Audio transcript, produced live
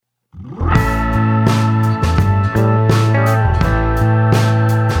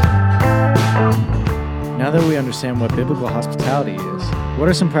understand what biblical hospitality is, what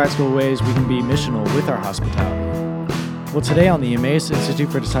are some practical ways we can be missional with our hospitality? Well, today on the Emmaus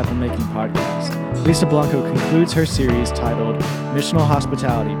Institute for Disciple Making podcast, Lisa Blanco concludes her series titled Missional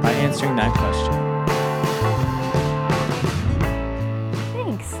Hospitality by answering that question.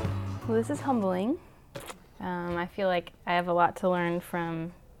 Thanks. Well, this is humbling. I feel like I have a lot to learn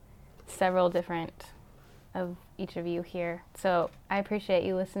from several different of each of you here. So I appreciate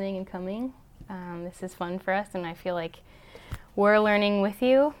you listening and coming. This is fun for us, and I feel like we're learning with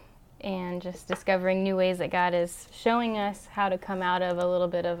you and just discovering new ways that God is showing us how to come out of a little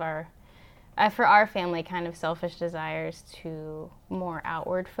bit of our, for our family, kind of selfish desires to more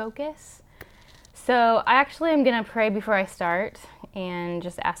outward focus. So I actually am going to pray before I start and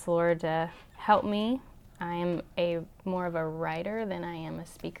just ask the Lord to help me. I am more of a writer than I am a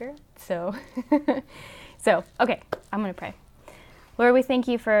speaker. So, okay, I'm going to pray. Lord, we thank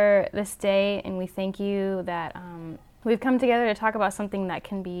you for this day, and we thank you that we've come together to talk about something that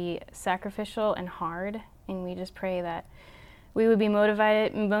can be sacrificial and hard, and we just pray that we would be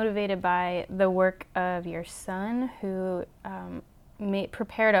motivated by the work of your Son, who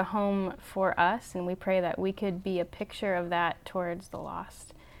prepared a home for us, and we pray that we could be a picture of that towards the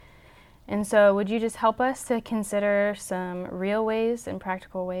lost. And so would you just help us to consider some real ways and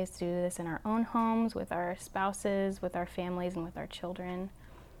practical ways to do this in our own homes, with our spouses, with our families, and with our children.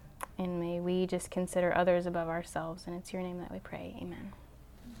 And may we just consider others above ourselves. And it's your name that we pray. Amen.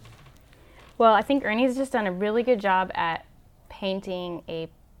 Well, I think Ernie's just done a really good job at painting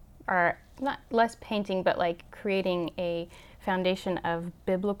or not less painting, but like creating a foundation of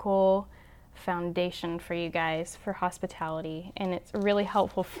biblical foundation for you guys for hospitality, and it's really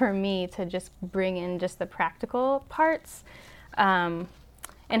helpful for me to just bring in just the practical parts, and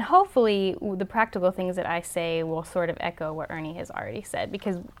hopefully the practical things that I say will sort of echo what Ernie has already said,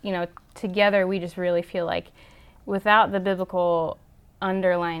 because together we just really feel like without the biblical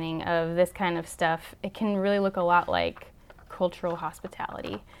underlining of this kind of stuff, it can really look a lot like cultural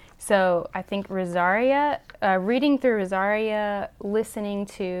hospitality. So I think Rosaria, reading through Rosaria, listening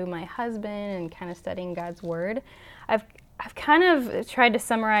to my husband, and kind of studying God's Word, I've kind of tried to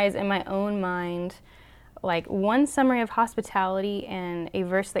summarize in my own mind, like one summary of hospitality and a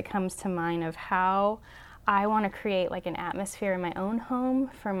verse that comes to mind of how I want to create like an atmosphere in my own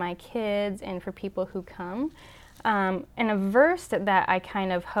home for my kids and for people who come. And a verse that I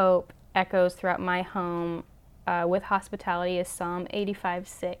kind of hope echoes throughout my home with hospitality is Psalm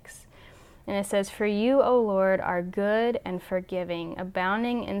 85:6. And it says, "For you, O Lord, are good and forgiving,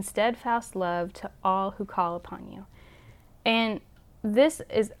 abounding in steadfast love to all who call upon you." And this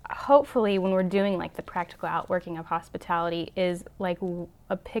is hopefully, when we're doing like the practical outworking of hospitality, is like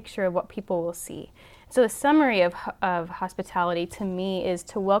a picture of what people will see. So the summary of hospitality to me is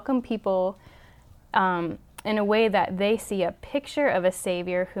to welcome people in a way that they see a picture of a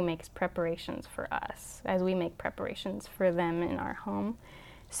Savior who makes preparations for us as we make preparations for them in our home.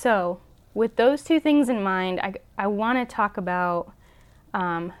 So with those two things in mind, I want to talk about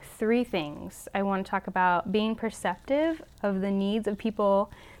three things. I want to talk about being perceptive of the needs of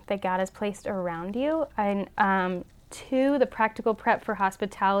people that God has placed around you, and two, the practical prep for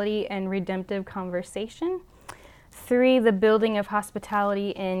hospitality and redemptive conversation. Three, the building of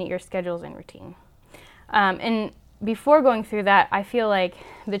hospitality in your schedules and routine. And before going through that, I feel like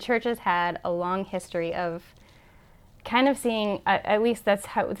the church has had a long history of kind of seeing, at least this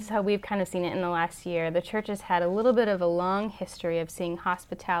is how we've kind of seen it in the last year. The church has had a little bit of a long history of seeing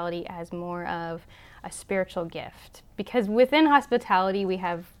hospitality as more of a spiritual gift. Because within hospitality, we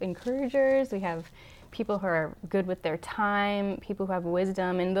have encouragers, we have people who are good with their time, people who have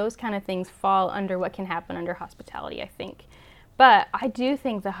wisdom, and those kind of things fall under what can happen under hospitality, I think. But I do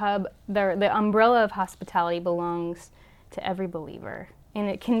think the umbrella of hospitality belongs to every believer. And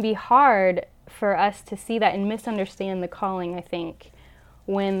it can be hard for us to see that and misunderstand the calling, I think,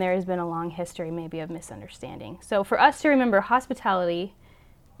 when there's been a long history maybe of misunderstanding. So for us to remember, hospitality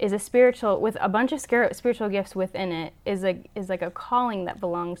is a spiritual, with a bunch of spiritual gifts within it, is like a calling that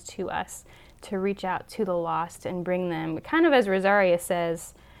belongs to us to reach out to the lost and bring them, kind of as Rosaria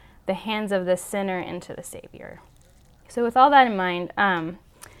says, the hands of the sinner into the Savior. So with all that in mind,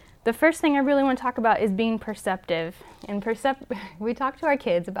 the first thing I really want to talk about is being perceptive. And we talk to our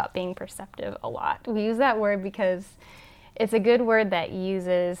kids about being perceptive a lot. We use that word because it's a good word that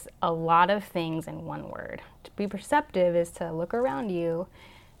uses a lot of things in one word. To be perceptive is to look around you,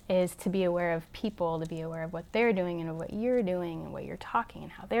 is to be aware of people, to be aware of what they're doing and of what you're doing and what you're talking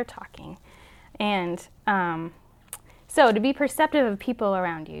and how they're talking. And so to be perceptive of people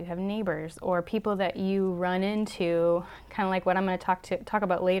around you, you have neighbors or people that you run into, kind of like what I'm going to talk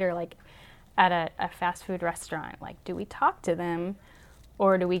about later, like at a fast food restaurant. Like, do we talk to them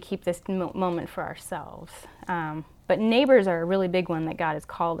or do we keep this moment for ourselves? But neighbors are a really big one that God has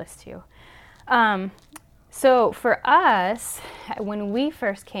called us to. So for us, when we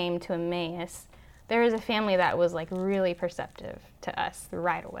first came to Emmaus, there was a family that was like really perceptive to us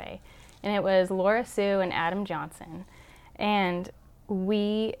right away. And it was Laura Sue and Adam Johnson. And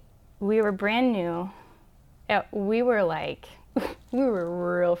we were brand new. We were like, we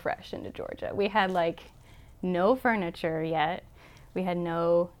were real fresh into Georgia. We had like no furniture yet. We had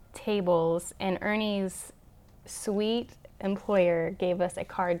no tables. And Ernie's sweet employer gave us a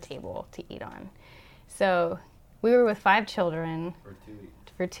card table to eat on. So we were with 5 children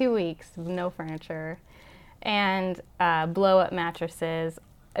for 2 weeks, with no furniture, and blow-up mattresses,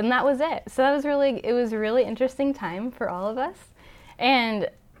 and that was it. So it was a really interesting time for all of us. And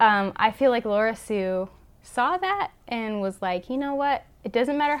I feel like Laura Sue saw that and was like, you know what? It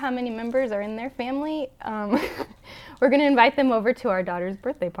doesn't matter how many members are in their family. We're going to invite them over to our daughter's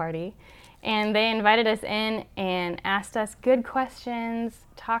birthday party. And they invited us in and asked us good questions,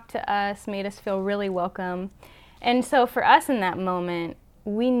 talked to us, made us feel really welcome. And so for us in that moment,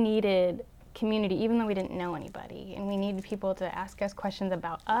 we needed community, even though we didn't know anybody. And we needed people to ask us questions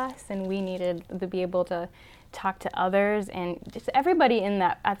about us, and we needed to be able to talk to others. And just everybody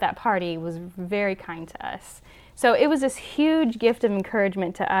at that party was very kind to us. So it was this huge gift of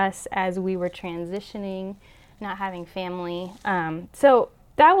encouragement to us as we were transitioning, not having family. So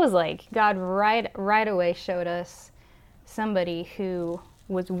that was like God right away showed us somebody who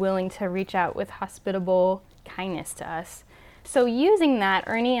was willing to reach out with hospitable kindness to us. So using that,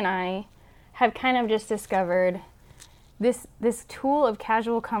 Ernie and I have kind of just discovered this tool of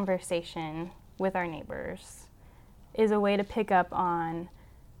casual conversation with our neighbors is a way to pick up on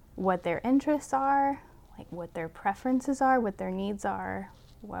what their interests are, like what their preferences are, what their needs are,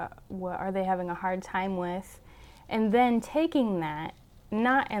 what are they having a hard time with, and then taking that,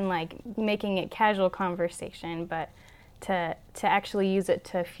 not in like making it casual conversation, but to actually use it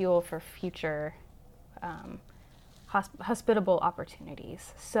to fuel for future hospitable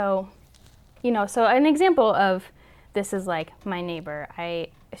opportunities. So, so an example of this is like my neighbor.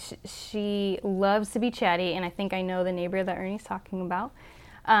 She loves to be chatty, and I think I know the neighbor that Ernie's talking about.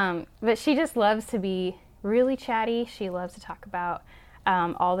 But she just loves to be really chatty. She loves to talk about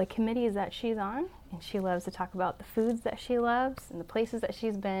all the committees that she's on, and she loves to talk about the foods that she loves and the places that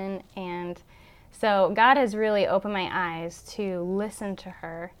she's been. And so God has really opened my eyes to listen to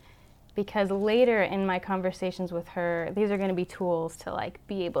her, because later in my conversations with her, these are going to be tools to like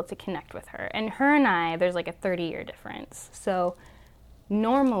be able to connect with her. And her and I, there's like a 30-year difference. So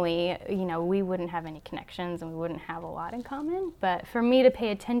normally, we wouldn't have any connections and we wouldn't have a lot in common. But for me to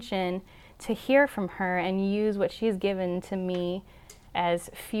pay attention, to hear from her and use what she's given to me as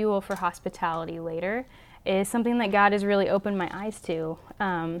fuel for hospitality later is something that God has really opened my eyes to.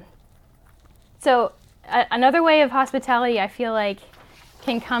 So another way of hospitality, I feel like,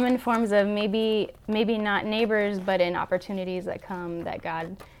 can come in forms of maybe not neighbors, but in opportunities that come that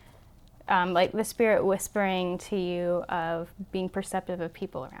God, like the Spirit whispering to you of being perceptive of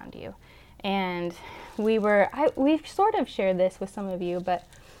people around you. And we've sort of shared this with some of you, but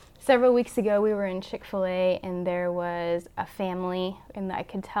several weeks ago we were in Chick-fil-A and there was a family, and I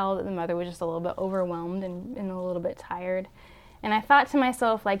could tell that the mother was just a little bit overwhelmed and a little bit tired. And I thought to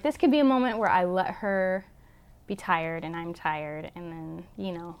myself, like, this could be a moment where I let her be tired and I'm tired, and then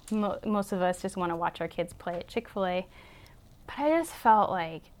most of us just want to watch our kids play at Chick-fil-A. But I just felt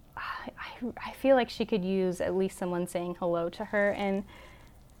like I feel like she could use at least someone saying hello to her. And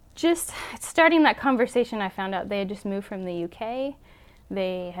just starting that conversation, I found out they had just moved from the UK.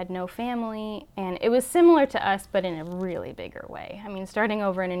 They had no family, and it was similar to us, but in a really bigger way. I mean, starting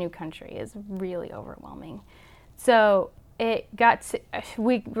over in a new country is really overwhelming. So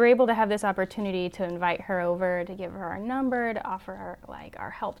we were able to have this opportunity to invite her over, to give her our number, to offer her like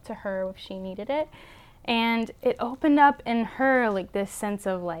our help to her if she needed it. And it opened up in her like this sense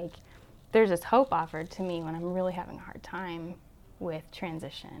of like, there's this hope offered to me when I'm really having a hard time with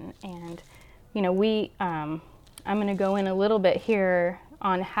transition. And I'm going to go in a little bit here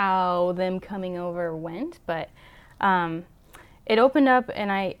on how them coming over went, but it opened up,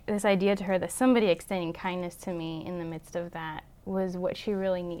 and this idea to her that somebody extending kindness to me in the midst of that was what she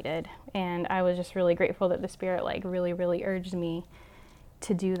really needed. And I was just really grateful that the Spirit like really, really urged me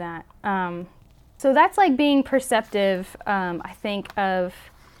to do that. So that's like being perceptive, I think, of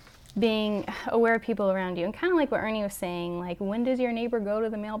being aware of people around you. And kind of like what Ernie was saying, like, when does your neighbor go to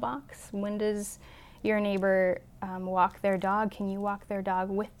the mailbox? When does your neighbor walk their dog? Can you walk their dog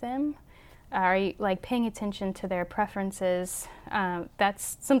with them? Are you like paying attention to their preferences?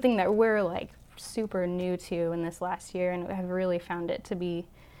 That's something that we're like super new to in this last year, and have really found it to be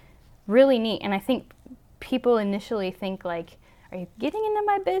really neat. And I think people initially think like, are you getting into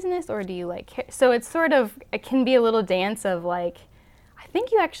my business, or do you like care? So it's sort of, it can be a little dance of like, I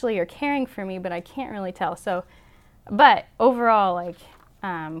think you actually are caring for me, but I can't really tell. So, but overall, like,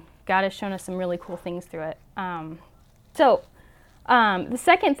 God has shown us some really cool things through it. The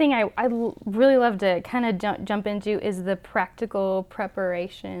second thing I really love to kind of jump into is the practical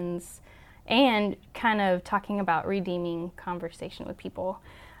preparations and kind of talking about redeeming conversation with people.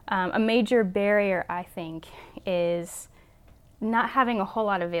 A major barrier, I think, is not having a whole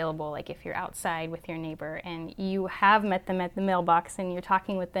lot available. Like if you're outside with your neighbor and you have met them at the mailbox and you're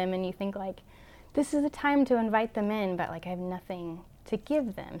talking with them and you think like, this is the time to invite them in, but like I have nothing to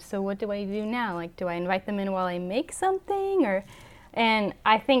give them. So what do I do now? Like, do I invite them in while I make something? And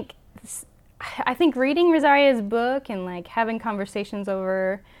I think reading Rosaria's book and like having conversations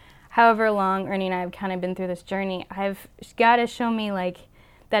over however long Ernie and I have kind of been through this journey, God has shown me like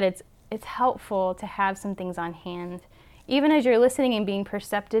that it's helpful to have some things on hand, even as you're listening and being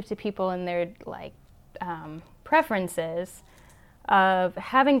perceptive to people and their like preferences, of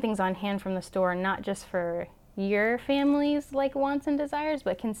having things on hand from the store, not just for your family's like wants and desires,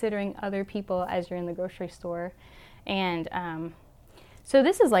 but considering other people as you're in the grocery store. And so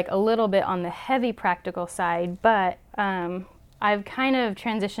this is like a little bit on the heavy practical side, but I've kind of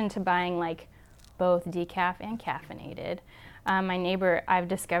transitioned to buying like both decaf and caffeinated. My neighbor, I've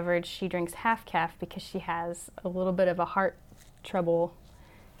discovered she drinks half calf because she has a little bit of a heart trouble,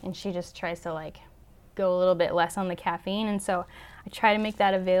 and she just tries to like go a little bit less on the caffeine, and so I try to make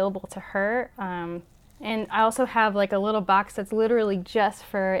that available to her. And I also have like a little box that's literally just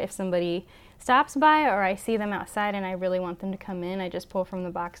for if somebody stops by or I see them outside and I really want them to come in, I just pull from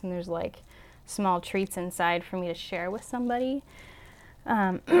the box and there's like small treats inside for me to share with somebody.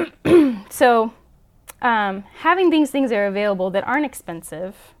 So having these things that are available that aren't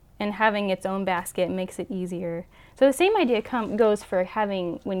expensive and having its own basket makes it easier. So the same idea goes for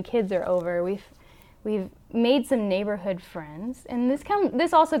having, when kids are over, we've made some neighborhood friends, and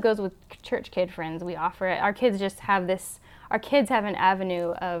this also goes with church kid friends. We offer it. Our kids have an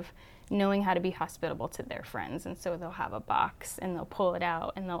avenue of knowing how to be hospitable to their friends, and so they'll have a box and they'll pull it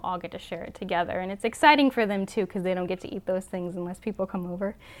out and they'll all get to share it together, and it's exciting for them too because they don't get to eat those things unless people come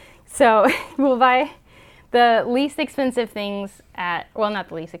over. So we'll buy the least expensive things not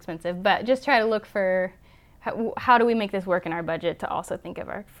the least expensive, but just try to look for how do we make this work in our budget to also think of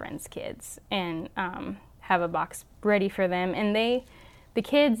our friends' kids and have a box ready for them. And the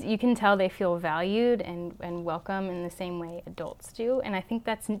kids, you can tell they feel valued and welcome in the same way adults do. And I think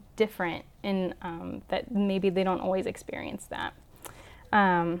that's different in that maybe they don't always experience that.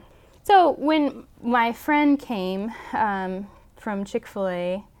 So when my friend came from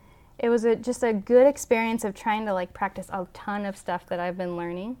Chick-fil-A, it was just a good experience of trying to like practice a ton of stuff that I've been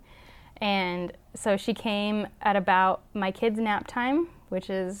learning. And so she came at about my kids' nap time, which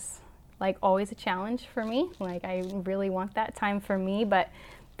is like always a challenge for me. Like I really want that time for me, but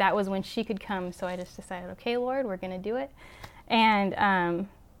that was when she could come. So I just decided, okay, Lord, we're going to do it. And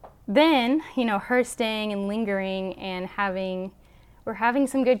then, her staying and lingering and we're having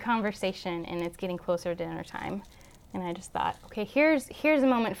some good conversation, and it's getting closer to dinner time. And I just thought, okay, here's a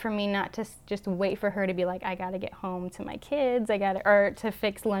moment for me not to just wait for her to be like, I got to get home to my kids, or to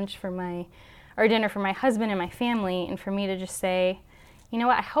fix lunch or dinner for my husband and my family, and for me to just say, you know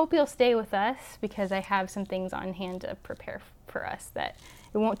what, I hope you'll stay with us because I have some things on hand to prepare for us that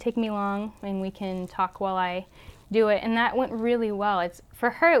it won't take me long and we can talk while I do it. And that went really well. For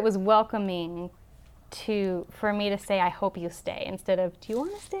her, it was welcoming for me to say, I hope you stay, instead of, do you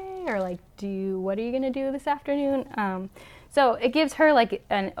want to stay? Or like, what are you going to do this afternoon? So it gives her like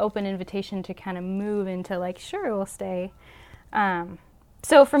an open invitation to kind of move into like, sure, we'll stay.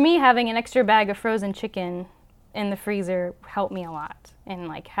 So for me, having an extra bag of frozen chicken in the freezer helped me a lot. And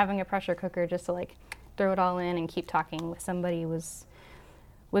like having a pressure cooker just to like throw it all in and keep talking with somebody was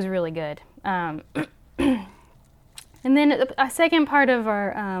really good. And then a second part of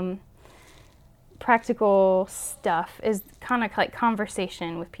our practical stuff is kind of like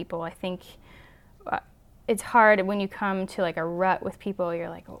conversation with people. I think it's hard when you come to like a rut with people. You're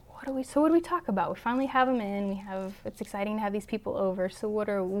like, what do we talk about? We finally have them in. It's exciting to have these people over. So what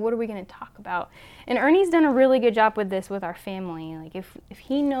are we going to talk about? And Ernie's done a really good job with this with our family. Like if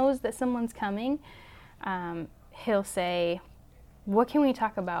he knows that someone's coming, he'll say, what can we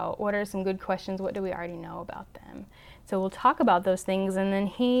talk about? What are some good questions? What do we already know about them? So we'll talk about those things, and then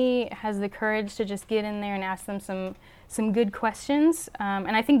he has the courage to just get in there and ask them some good questions.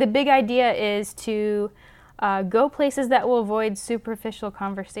 And I think the big idea is to go places that will avoid superficial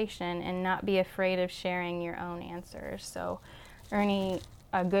conversation and not be afraid of sharing your own answers. So Ernie,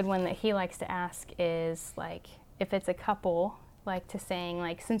 a good one that he likes to ask is, like, if it's a couple, like, to saying,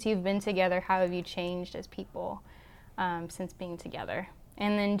 like, since you've been together, how have you changed as people since being together?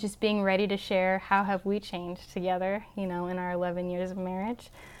 And then just being ready to share, how have we changed together, you know, in our 11 years of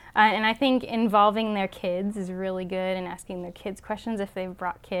marriage. And I think involving their kids is really good, and asking their kids questions if they've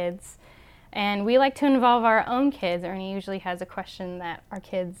brought kids. And we like to involve our own kids. Ernie usually has a question that our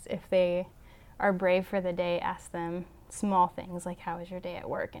kids, if they are brave for the day, ask them small things like, how was your day at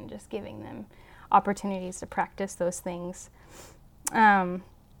work? And just giving them opportunities to practice those things.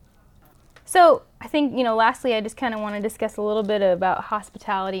 So I think, you know, lastly, I just kind of want to discuss a little bit about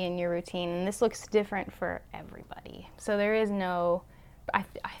hospitality in your routine. And this looks different for everybody. So there is no, I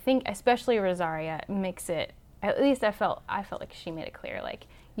think especially Rosaria makes it, at least I felt like she made it clear, like,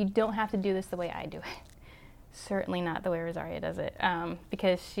 you don't have to do this the way I do it. Certainly not the way Rosaria does it,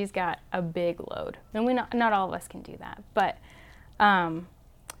 because she's got a big load. And not all of us can do that. But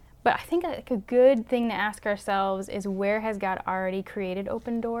I think a good thing to ask ourselves is, where has God already created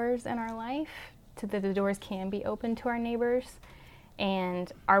open doors in our life so that the doors can be open to our neighbors?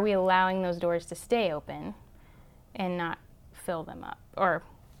 And are we allowing those doors to stay open and not fill them up, or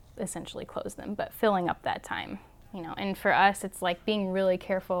essentially close them, but filling up that time, you know? And for us, it's like being really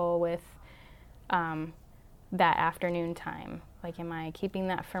careful with that afternoon time. Like, am I keeping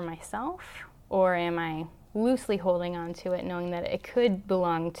that for myself, or am I loosely holding on to it, knowing that it could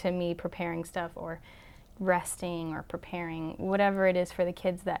belong to me preparing stuff or resting or preparing whatever it is for the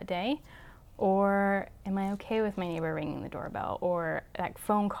kids that day? Or am I okay with my neighbor ringing the doorbell, or that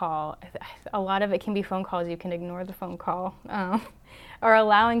phone call? A lot of it can be phone calls. You can ignore the phone call, or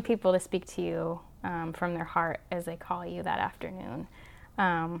allowing people to speak to you from their heart as they call you that afternoon.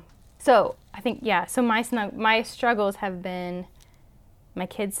 So I think, so my struggles have been my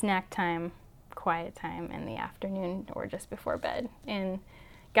kids' snack time, quiet time in the afternoon, or just before bed. And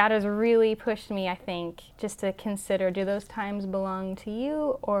God has really pushed me, I think, just to consider, do those times belong to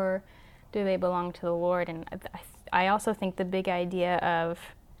you, or do they belong to the Lord? And I also think the big idea of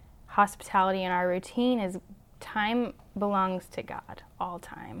hospitality in our routine is time belongs to God, all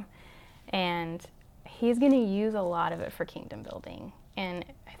time. And He's going to use a lot of it for kingdom building. And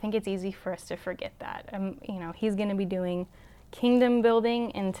I think it's easy for us to forget that. You know, He's going to be doing kingdom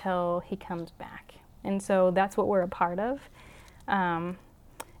building until He comes back. And so that's what we're a part of. And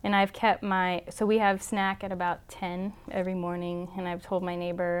I've kept so we have snack at about 10 every morning, and I've told my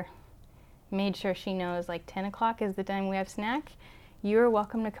neighbor, made sure she knows, like, 10 o'clock is the time we have snack. You're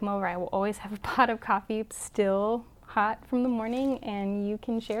welcome to come over. I will always have a pot of coffee still hot from the morning, and you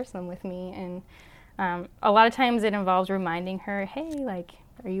can share some with me. And a lot of times it involves reminding her, hey, like,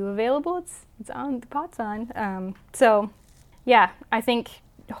 are you available? It's on, the pot's on. So yeah, I think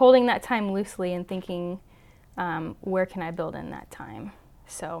holding that time loosely and thinking, where can I build in that time?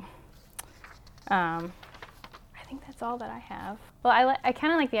 So I think that's all that I have. Well, I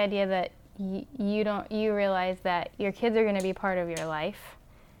kind of like the idea that you realize that your kids are going to be part of your life,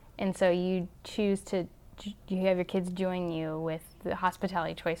 and so you choose to, you have your kids join you with the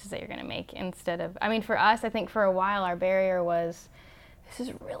hospitality choices that you're going to make, instead of, I mean, for us, I think for a while our barrier was, this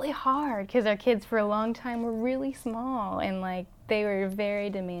is really hard, because our kids for a long time were really small, and, like, they were very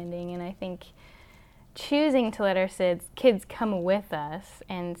demanding. And I think choosing to let our kids come with us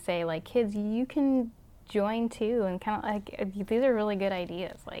and say, like, kids, you can join too, and kind of like, these are really good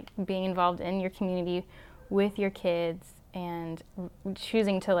ideas, like being involved in your community with your kids, and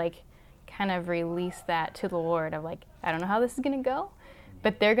choosing to, like, kind of release that to the Lord of, like, I don't know how this is going to go,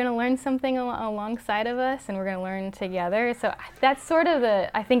 but they're going to learn something alongside of us, and we're going to learn together. So that's sort of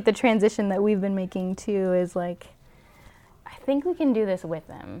I think the transition that we've been making too, is like, I think we can do this with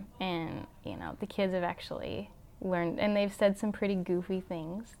them. And, you know, the kids have actually learned, and they've said some pretty goofy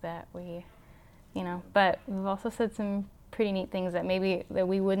things that we, you know, but we've also said some pretty neat things that maybe that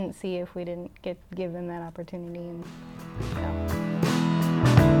we wouldn't see if we didn't give them that opportunity. And so.